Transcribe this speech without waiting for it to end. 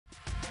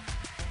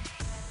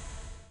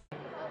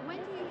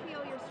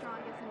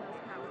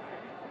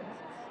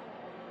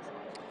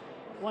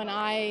when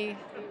I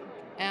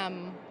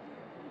am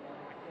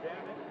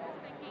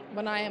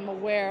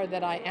aware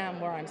that I am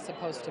where I'm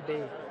supposed to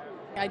be.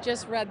 I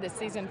just read the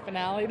season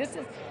finale. This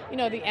is,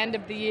 the end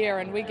of the year,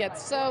 and we get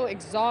so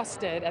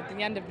exhausted at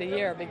the end of the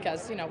year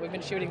because, we've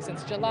been shooting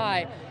since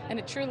July, and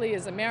it truly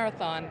is a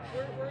marathon.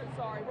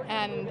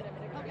 And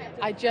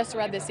I just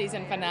read the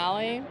season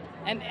finale,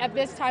 and at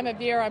this time of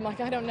year, I'm like,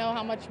 I don't know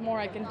how much more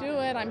I can do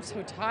it. I'm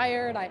so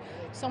tired.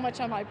 So much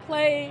on my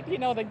plate.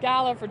 The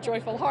gala for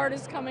Joyful Heart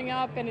is coming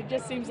up, and it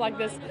just seems like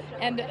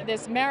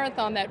this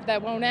marathon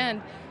that won't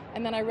end.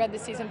 And then I read the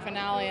season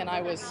finale, and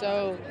I was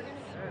so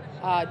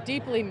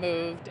deeply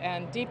moved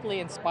and deeply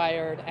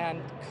inspired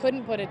and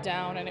couldn't put it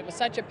down. And it was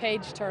such a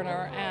page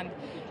turner, and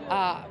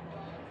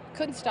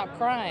couldn't stop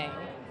crying.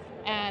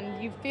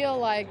 And you feel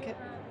like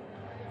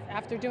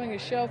after doing a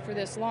show for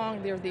this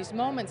long, there are these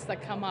moments that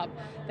come up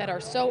that are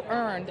so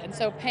earned and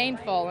so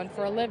painful. And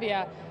for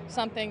Olivia,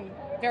 something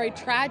very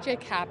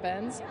tragic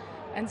happens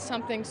and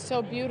something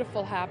so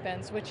beautiful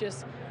happens, which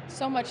is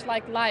so much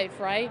like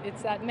life, right?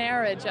 It's that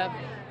marriage of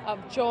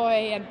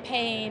joy and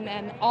pain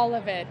and all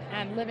of it,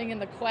 and living in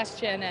the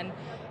question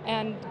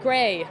and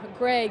gray,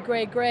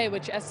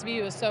 which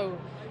SVU is so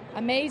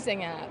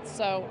amazing at.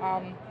 So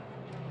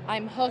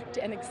I'm hooked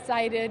and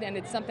excited, and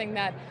it's something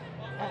that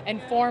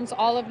informs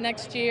all of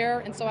next year.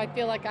 And so I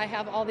feel like I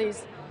have all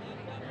these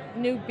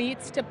new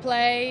beats to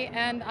play,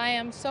 and I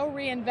am so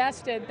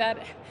reinvested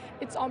that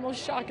it's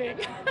almost shocking.